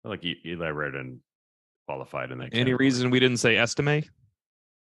Eli Raridan qualified in that. Any category. reason we didn't say Estime?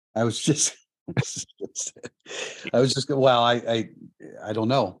 I was just, well, I don't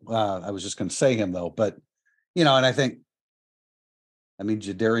know. I was just going to say him though, but and I think,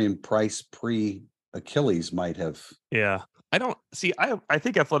 Jadarian Price pre Achilles might have. Yeah. I don't see. I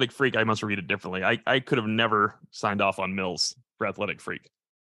think Athletic Freak, I must read it differently. I could have never signed off on Mills for Athletic Freak.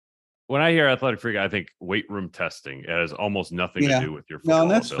 When I hear Athletic Freak, I think weight room testing. It has almost nothing to do with your football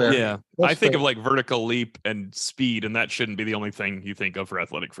that's ability. fair. Yeah. That's I think fair. of like vertical leap and speed, and that shouldn't be the only thing you think of for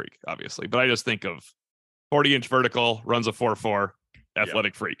Athletic Freak, obviously. But I just think of 40-inch vertical, runs a 4.4,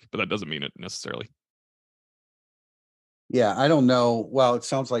 Athletic Freak, but that doesn't mean it necessarily. Yeah, I don't know. Well, it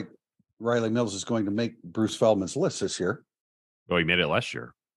sounds like Riley Mills is going to make Bruce Feldman's list this year. Oh, he made it last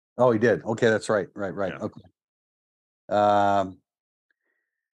year. Oh, he did. Okay, that's right. Right. Yeah. Okay.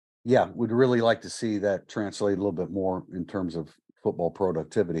 Yeah, would really like to see that translate a little bit more in terms of football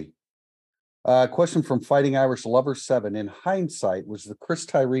productivity. Question from Fighting Irish Lover 7. In hindsight, was the Chris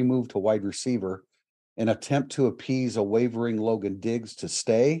Tyree move to wide receiver an attempt to appease a wavering Logan Diggs to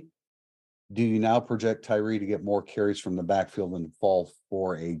stay? Do you now project Tyree to get more carries from the backfield in the fall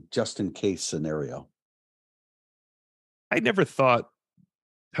for a just-in-case scenario? I never thought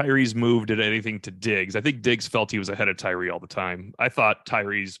Tyree's move did anything to Diggs. I think Diggs felt he was ahead of Tyree all the time. I thought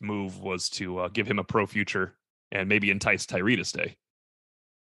Tyree's move was to give him a pro future and maybe entice Tyree to stay.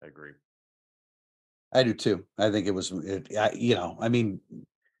 I agree. I do too. I think it was,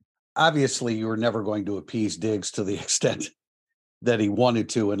 obviously you were never going to appease Diggs to the extent that he wanted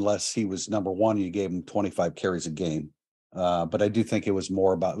to, unless he was number one, you gave him 25 carries a game. But I do think it was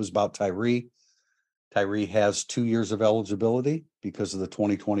about Tyree. Tyree has 2 years of eligibility because of the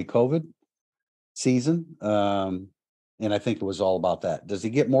 2020 COVID season. And I think it was all about that. Does he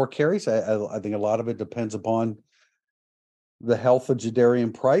get more carries? I think a lot of it depends upon the health of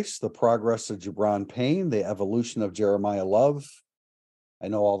Jadarian Price, the progress of Jabron Payne, the evolution of Jeremiah Love. I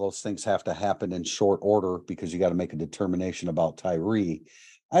know all those things have to happen in short order because you got to make a determination about Tyree.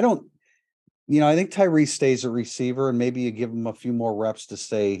 I think Tyree stays a receiver, and maybe you give him a few more reps to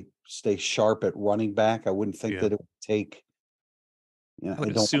stay sharp at running back. I wouldn't think that it would take. I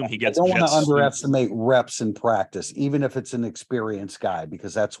would assume he gets. I don't want to underestimate reps in practice, even if it's an experienced guy,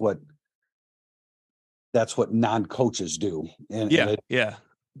 because that's what non-coaches do. And Do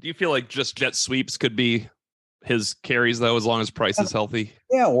you feel like just jet sweeps could be his carries though, as long as Price is healthy?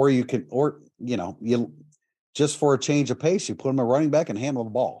 Yeah, or you just for a change of pace, you put him a running back and handle the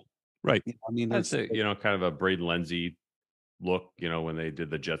ball. Right. That's kind of a Braden Lenzy look, when they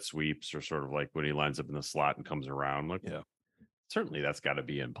did the jet sweeps, or sort of like when he lines up in the slot and comes around. Like, yeah, certainly that's got to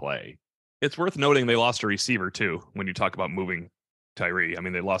be in play. It's worth noting they lost a receiver too when you talk about moving Tyree. I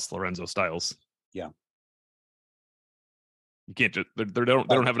mean, they lost Lorenzo Styles. Yeah. You can't just they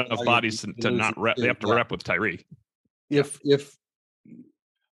don't have enough bodies to not rep. They have to rep with Tyree. If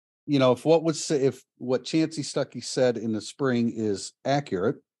what Chancey Stuckey said in the spring is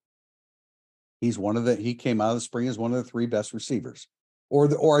accurate, he came out of the spring as one of the 3 best receivers,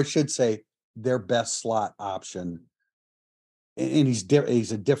 or I should say their best slot option. And he's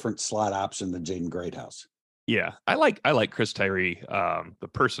a different slot option than Jaden Greathouse. Yeah, I like Chris Tyree, the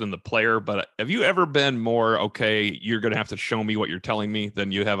person and the player. But have you ever been more okay? You're going to have to show me what you're telling me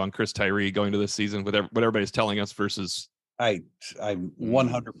than you have on Chris Tyree going to this season with what everybody's telling us versus. I'm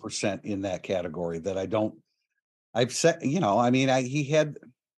 100% in that category. That I've said, he had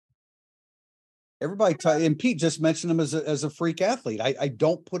everybody. And Pete just mentioned him as a freak athlete. I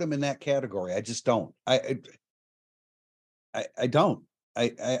don't put him in that category. I just don't. I don't.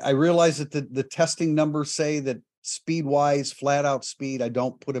 I realize that the testing numbers say that speed wise, flat out speed, I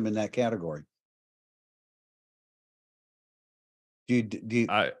don't put him in that category.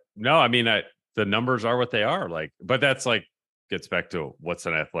 No, the numbers are what they are, but that's gets back to what's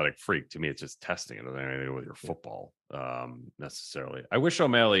an athletic freak. To me, it's just testing. It doesn't have anything to do with your football necessarily. I wish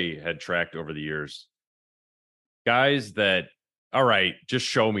O'Malley had tracked over the years guys that, all right, just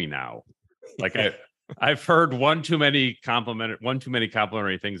show me now. I've heard one too many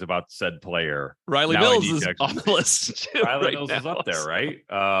complimentary things about said player. Riley Mills is on the list. Riley Mills is up there, right?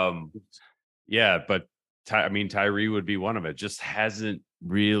 Yeah, but Tyree would be one of it. Just hasn't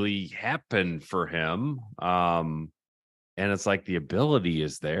really happened for him. And it's like the ability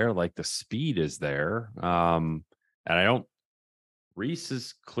is there, like the speed is there. And Reese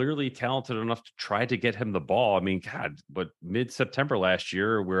is clearly talented enough to try to get him the ball. But mid-September last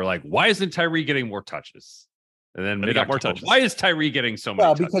year, we were like, why isn't Tyree getting more touches? And then he got more touches. Why is Tyree getting so many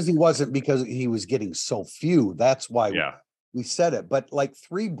touches? Because he was getting so few. That's why we said it. But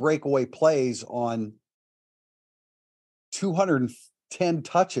 3 breakaway plays on 210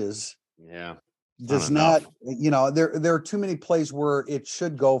 touches. Yeah. does not, there are too many plays where it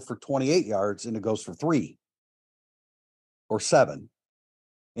should go for 28 yards and it goes for 3 or 7.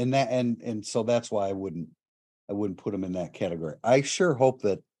 And so that's why I wouldn't put him in that category. I sure hope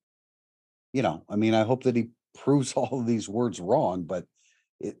that, I hope that he proves all of these words wrong, but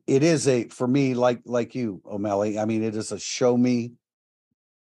it is for me, like you, O'Malley, it is a show me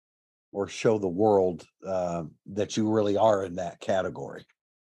or show the world that you really are in that category.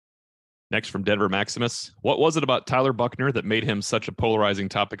 Next from Denver Maximus. What was it about Tyler Buchner that made him such a polarizing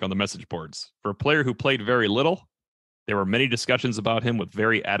topic on the message boards? For a player who played very little, there were many discussions about him with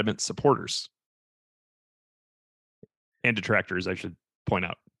very adamant supporters and detractors, I should point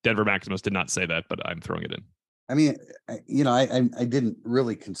out. Denver Maximus did not say that, but I'm throwing it in. I didn't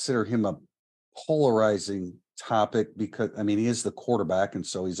really consider him a polarizing topic because, he is the quarterback, and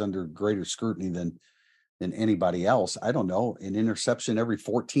so he's under greater scrutiny than anybody else. I don't know, an interception every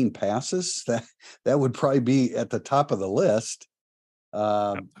 14 passes, that would probably be at the top of the list.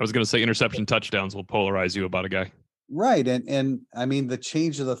 I was going to say interception touchdowns will polarize you about a guy. Right. And the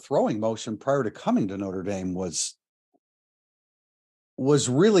change of the throwing motion prior to coming to Notre Dame was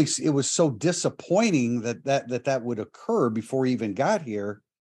really, it was so disappointing that would occur before he even got here.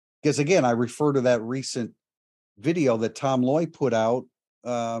 Because again, I refer to that recent video that Tom Loy put out.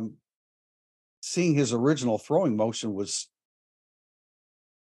 Seeing his original throwing motion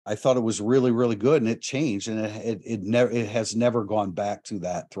I thought it was really, really good, and it changed, and it has never gone back to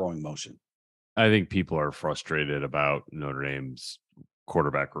that throwing motion. I think people are frustrated about Notre Dame's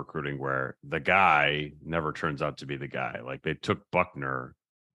quarterback recruiting, where the guy never turns out to be the guy. Like, they took Buchner.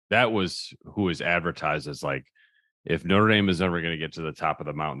 That was who was advertised as, like, if Notre Dame is ever going to get to the top of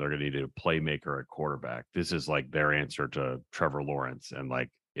the mountain, they're going to need a playmaker at quarterback. This is like their answer to Trevor Lawrence. And like,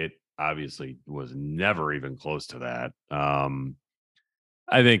 it obviously was never even close to that.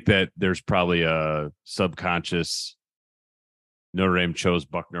 I think that there's probably a subconscious Notre Dame chose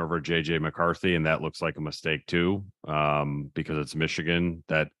Buchner over JJ McCarthy, and that looks like a mistake too, because it's Michigan.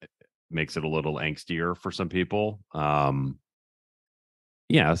 That makes it a little angstier for some people. So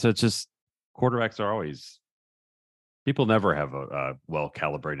it's just, quarterbacks are always, people never have a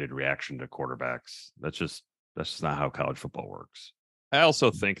well-calibrated reaction to quarterbacks. That's just not how college football works. I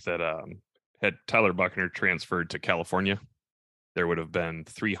also think that had Tyler Buchner transferred to California, there would have been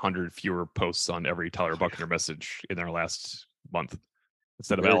 300 fewer posts on every Tyler Buchner message in our last month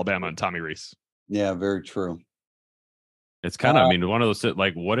instead of Alabama and Tommy Rees. Yeah, very true. It's kind of, one of those,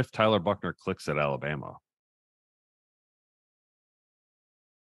 like, what if Tyler Buchner clicks at Alabama?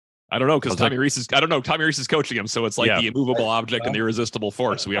 I don't know, because Tommy Rees is coaching him, so it's like the immovable object and the irresistible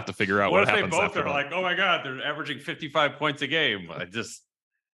force. We have to figure out what happens. What if they both are like, oh my God, they're averaging 55 points a game?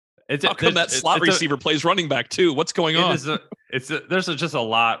 How come that slot receiver plays running back too? What's going on? There's just a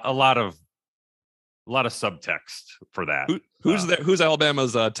lot of subtext for that. Who's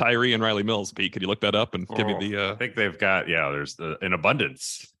Alabama's Tyree and Riley Mills? Pete, could you look that up and give me the? I think they've got there's in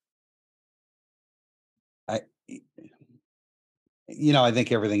abundance. I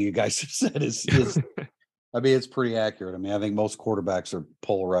think everything you guys have said is it's pretty accurate. I think most quarterbacks are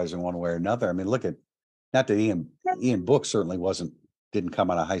polarizing one way or another. Look at, not that Ian Book certainly didn't come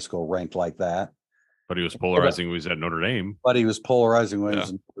out of high school ranked like that. But he was polarizing when he was at Notre Dame. But he was polarizing when he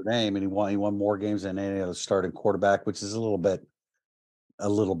was in Notre Dame, and he won more games than any other starting quarterback, which is a little bit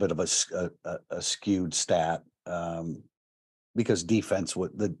of a skewed stat, because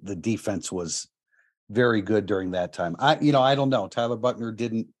the defense was very good during that time. I don't know. Tyler Buchner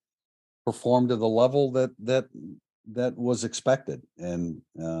didn't perform to the level that was expected, and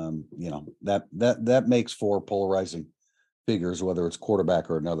that makes for polarizing figures, whether it's quarterback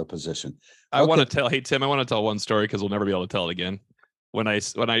or another position. I want to tell, Tim, I want to tell one story because we'll never be able to tell it again. When I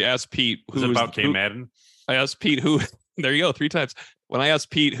asked Pete, who was about K Madden, I asked Pete who. There you go, 3 times. When I asked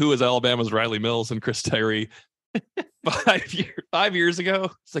Pete who is Alabama's Riley Mills and Chris Tyree 5 years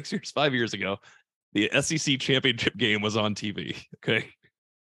ago, 6 years, 5 years ago, the SEC championship game was on TV. Okay,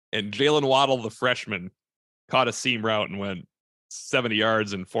 and Jalen Waddle, the freshman, caught a seam route and went 70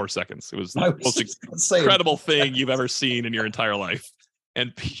 yards in 4 seconds. It was the most incredible thing you've ever seen in your entire life.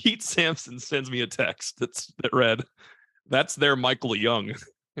 And Pete Sampson sends me a text that read, "That's their Michael Young."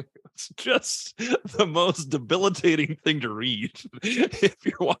 It's just the most debilitating thing to read if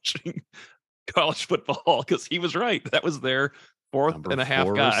you're watching college football, because he was right. That was their fourth and a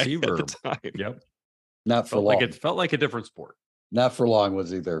half guy receiver at the time. Yep. Not for long. It felt like a different sport. Not for long was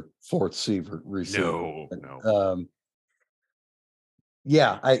he their fourth receiver. No.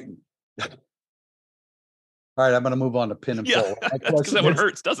 All right, I'm going to move on to pin and pull. Because that one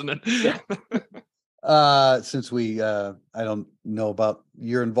hurts, doesn't it? Yeah. Since we I don't know about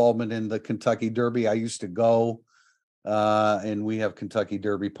your involvement in the Kentucky Derby. I used to go, and we have Kentucky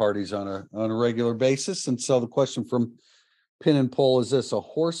Derby parties on a regular basis. And so the question from Pin and Pull is this: a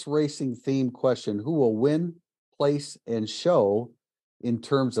horse racing themed question. Who will win, place, and show in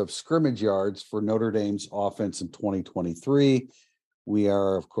terms of scrimmage yards for Notre Dame's offense in 2023? We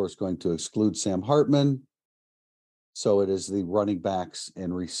are, of course, going to exclude Sam Hartman. So it is the running backs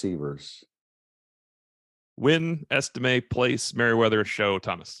and receivers. Win, estimate, place, Merriweather, show,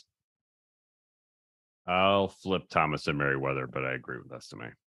 Thomas. I'll flip Thomas and Merriweather, but I agree with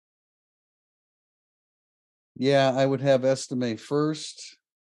estimate. Yeah, I would have estimate first.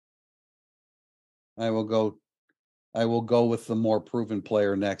 I will go with the more proven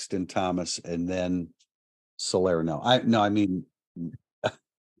player next in Thomas, and then Salerno. I mean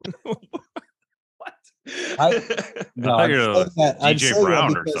What? I'm DJ saying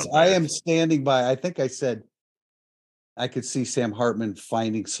Brown that or because something. I am standing by. I think I said I could see Sam Hartman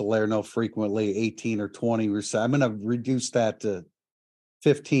finding Salerno frequently 18 or 20. I'm going to reduce that to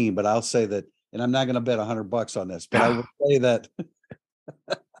 15, but I'll say that, and I'm not going to bet $100 on this, but I will say that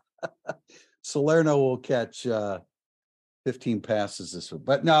Salerno will catch 15 passes this week.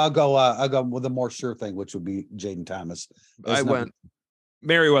 But no, I'll go with a more sure thing, which would be Jaden Thomas.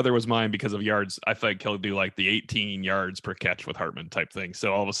 Merriweather was mine because of yards. I think he'll do like the 18 yards per catch with Hartman type thing.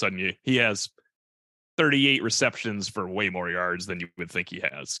 So all of a sudden he has 38 receptions for way more yards than you would think he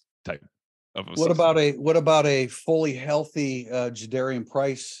has type of a What about a fully healthy Jadarian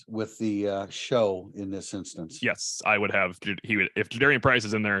Price with the show in this instance? Yes, I would have. If Jadarian Price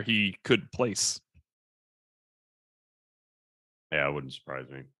is in there, he could place. Yeah, it wouldn't surprise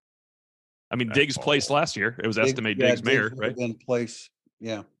me. I mean, Diggs placed last year. It was estimate Diggs Mayer, right? In place,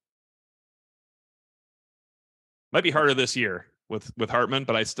 yeah. Might be harder this year with Hartman,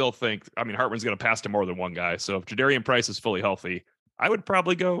 but I still think, Hartman's going to pass to more than one guy. So if Jadarian Price is fully healthy, I would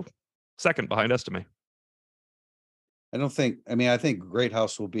probably go second behind estimate. I think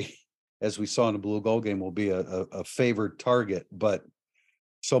Greathouse will be, as we saw in the Blue Gold game, will be a favored target, but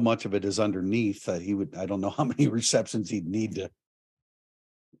so much of it is underneath that I don't know how many receptions he'd need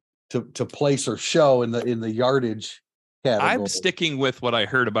to place or show in the yardage category. I'm sticking with what I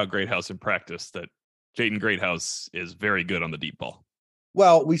heard about Greathouse in practice, that Jaden Greathouse is very good on the deep ball.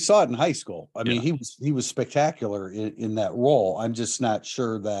 Well, we saw it in high school. I mean, he was spectacular in that role. I'm just not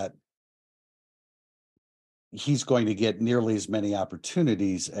sure that he's going to get nearly as many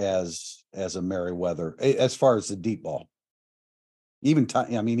opportunities as a Merriweather as far as the deep ball. Even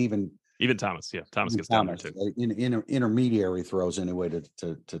Thomas, yeah. Thomas gets down there too. In intermediary throws anyway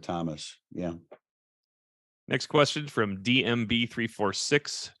to Thomas. Yeah. Next question from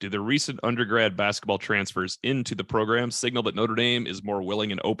DMB346. Do the recent undergrad basketball transfers into the program signal that Notre Dame is more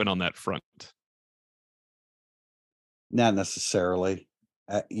willing and open on that front? Not necessarily.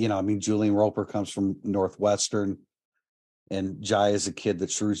 Julian Roper comes from Northwestern, and Jai is a kid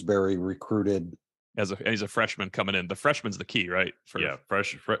that Shrewsbury recruited. He's a freshman coming in. The freshman's the key, right?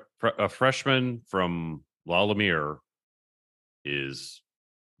 A freshman from La Lumiere is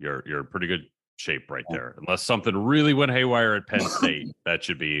you're pretty good shape right there. Unless something really went haywire at Penn State, that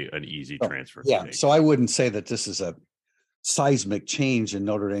should be an easy transfer. Yeah. So I wouldn't say that this is a seismic change in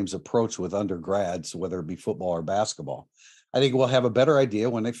Notre Dame's approach with undergrads, whether it be football or basketball. I think we'll have a better idea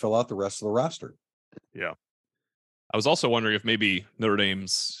when they fill out the rest of the roster. Yeah. I was also wondering if maybe Notre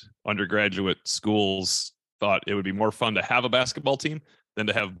Dame's undergraduate schools thought it would be more fun to have a basketball team than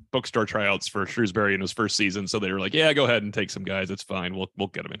to have bookstore tryouts for Shrewsbury in his first season. So they were like, yeah, go ahead and take some guys. It's fine. We'll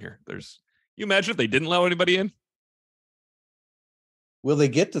get them in here. You imagine if they didn't allow anybody in? Will they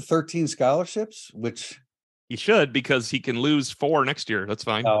get to 13 scholarships? Which he should, because he can lose 4 next year. That's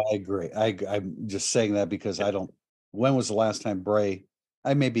fine. Oh, I agree. I'm just saying that because when was the last time Bray?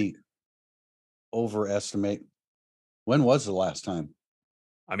 I maybe overestimate. When was the last time?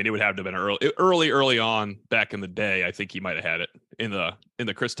 It would have to have been early on back in the day. I think he might have had it in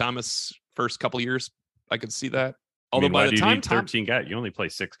the Chris Thomas first couple of years. I could see that. Although by the time 13 guys, you only play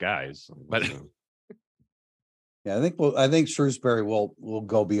 6 guys. But yeah, I think Shrewsbury will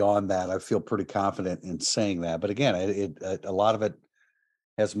go beyond that. I feel pretty confident in saying that. But again, a lot of it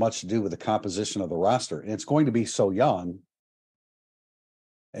has much to do with the composition of the roster, and it's going to be so young.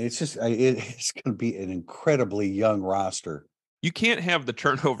 It's going to be an incredibly young roster. You can't have the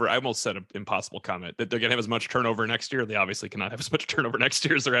turnover. I almost said an impossible comment that they're going to have as much turnover next year. They obviously cannot have as much turnover next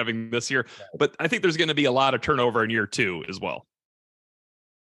year as they're having this year. But I think there's going to be a lot of turnover in year 2 as well.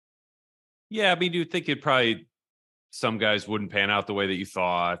 Yeah, you'd think it'd probably some guys wouldn't pan out the way that you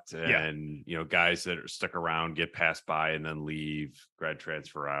thought. And, guys that are stuck around, get passed by and then leave, grad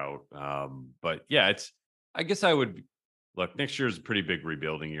transfer out. But yeah, I guess I would look, next year is a pretty big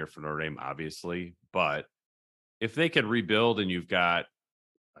rebuilding year for Notre Dame, obviously. But if they can rebuild and you've got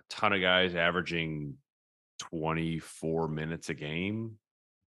a ton of guys averaging 24 minutes a game,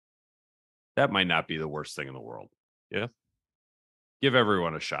 that might not be the worst thing in the world. Yeah. Give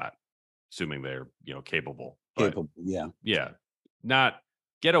everyone a shot, assuming they're, capable. But, yeah. Not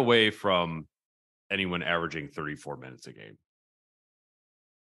get away from anyone averaging 34 minutes a game.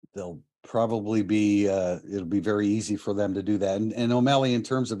 They'll probably be it'll be very easy for them to do that. And O'Malley, in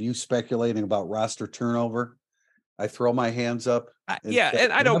terms of you speculating about roster turnover, I throw my hands up.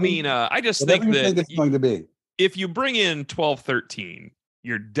 And I don't mean I just think that it's going to be. If you bring in 12, 13,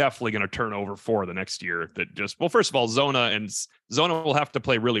 you're definitely going to turn over 4 the next year. First of all, Zona will have to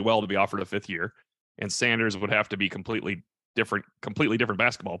play really well to be offered a 5th year. And Sanders would have to be completely different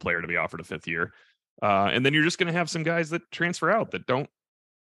basketball player to be offered a 5th year. And then you're just going to have some guys that transfer out that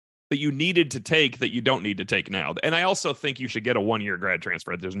you needed to take that you don't need to take now. And I also think you should get a 1-year grad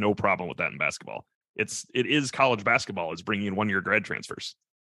transfer. There's no problem with that in basketball. It is college basketball is bringing in 1-year grad transfers.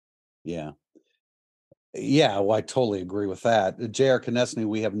 Yeah. Yeah, well, I totally agree with that. J.R. Konechny,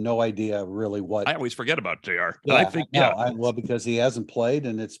 we have no idea really what. I always forget about J.R. Yeah, I think, well, because he hasn't played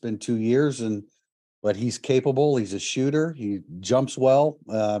and it's been 2 years, but he's capable. He's a shooter. He jumps well.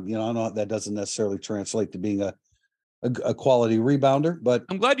 I know that doesn't necessarily translate to being a quality rebounder, but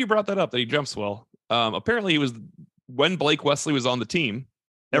I'm glad you brought that up, that he jumps well. Apparently, he was when Blake Wesley was on the team.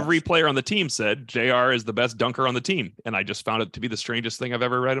 Every player on the team said JR is the best dunker on the team. And I just found it to be the strangest thing I've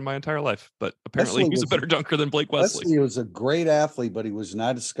ever read in my entire life. But apparently he's a better dunker than Blake Wesley. Wesley was a great athlete, but he was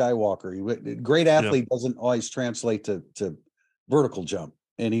not a Skywalker. Great athlete doesn't always translate to vertical jump.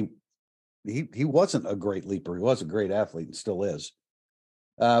 And he wasn't a great leaper. He was a great athlete and still is.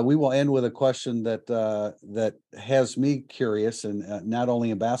 We will end with a question that has me curious, and not only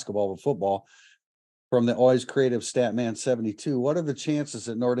in basketball, but football. From the always creative Statman 72, what are the chances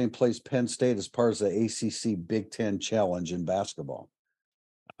that Notre Dame plays Penn State as part of the ACC Big Ten Challenge in basketball?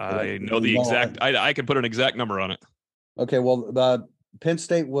 I know the exact. I can put an exact number on it. Okay, well, Penn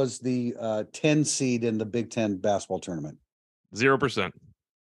State was the 10 seed in the Big Ten basketball tournament. 0%.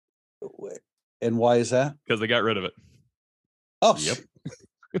 And why is that? Because they got rid of it. Oh, yep.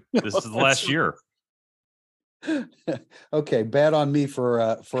 This is the last year. Okay, bad on me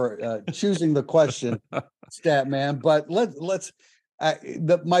for choosing the question, Statman. But let's.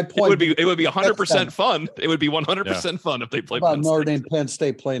 My point. It would be 100% fun. It would be 100% fun if they played. About Notre Dame, Penn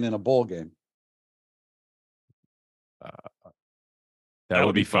State playing in a bowl game. That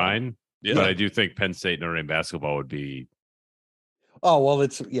would be fine. Yeah. But I do think Penn State Notre Dame basketball would be. Oh well,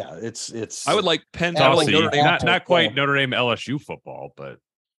 it's. I would like Penn. I would like Notre Dame, not quite Notre Dame LSU football, but.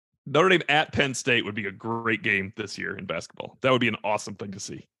 Notre Dame at Penn State would be a great game this year in basketball. That would be an awesome thing to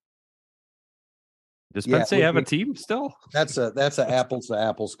see. Does Penn State have a team still? That's a apples to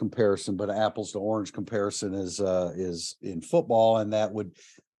apples comparison, but apples to orange comparison is in football, and look,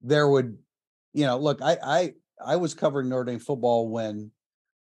 I was covering Notre Dame football when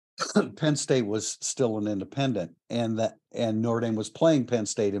Penn State was still an independent, and Notre Dame was playing Penn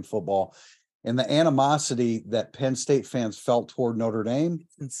State in football. And the animosity that Penn State fans felt toward Notre Dame,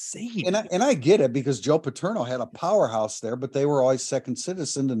 it's insane. And I get it, because Joe Paterno had a powerhouse there, but they were always second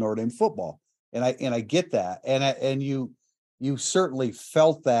citizen to Notre Dame football, and I get that, and you certainly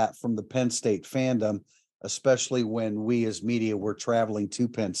felt that from the Penn State fandom, especially when we as media were traveling to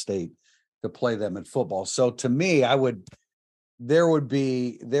Penn State to play them in football. So to me, there would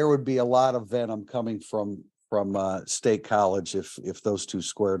be a lot of venom coming from State College if those two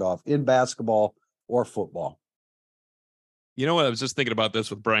squared off in basketball or football. You know what? I was just thinking about this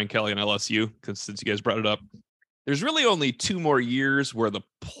with Brian Kelly and LSU, because since you guys brought it up, there's really only 2 more years where the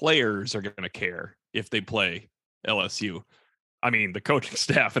players are going to care if they play LSU. I mean, the coaching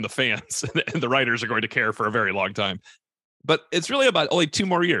staff and the fans and the writers are going to care for a very long time. But it's really about only 2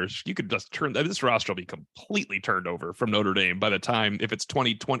 more years. You could just this roster will be completely turned over from Notre Dame by the time, if it's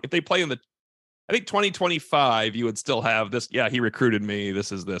 2020, if they play in I think 2025, you would still have this. Yeah, he recruited me.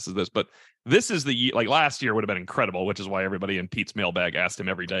 This is this. But this is the year. Like last year would have been incredible, which is why everybody in Pete's mailbag asked him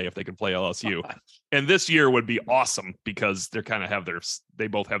every day if they could play LSU. And this year would be awesome because they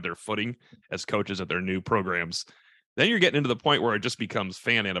both have their footing as coaches at their new programs. Then you're getting into the point where it just becomes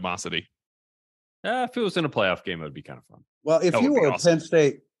fan animosity. If it was in a playoff game, it would be kind of fun. Well, if you were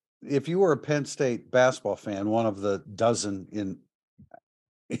a Penn State basketball fan, one of the dozen in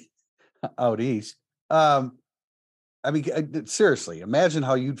out east, I mean, seriously, imagine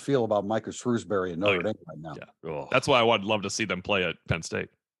how you'd feel about Micah Shrewsbury and Notre Dame right now. Yeah. That's why I would love to see them play at Penn State.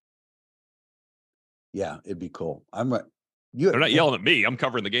 Yeah, it'd be cool. They're not yelling at me. I'm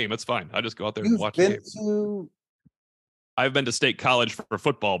covering the game. That's fine. I just go out there and watch the game. I've been to State College for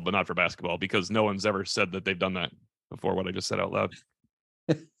football, but not for basketball, because no one's ever said that they've done that before. What I just said out loud.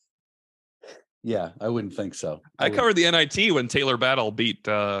 Yeah, I wouldn't think so. I covered the NIT when Taylor Battle beat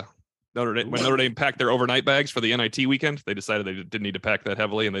Notre Dame. When Notre Dame packed their overnight bags for the NIT weekend, they decided they didn't need to pack that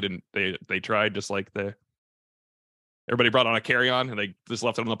heavily, and they didn't. They tried, just like everybody brought on a carry-on, and they just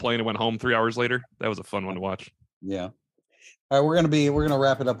left it on the plane and went home 3 hours later. That was a fun one to watch. Yeah. All right, we're gonna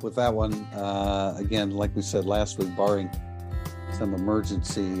wrap it up with that one. Again, like we said last week, barring some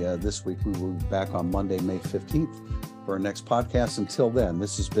emergency this week, we will be back on Monday, May 15th for our next podcast. Until then,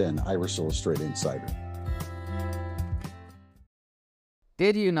 this has been Irish Illustrated Insider.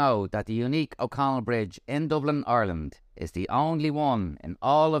 Did you know that the unique O'Connell Bridge in Dublin, Ireland is the only one in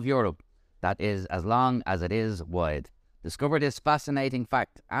all of Europe that is as long as it is wide? Discover this fascinating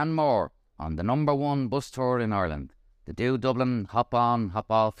fact and more on the #1 bus tour in Ireland, the Do Dublin Hop On Hop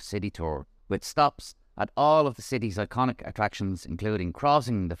Off City Tour, with stops at all of the city's iconic attractions, including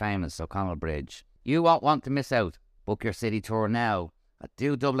crossing the famous O'Connell Bridge. You won't want to miss out. Book your city tour now at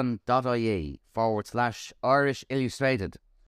dodublin.ie/Irish Illustrated.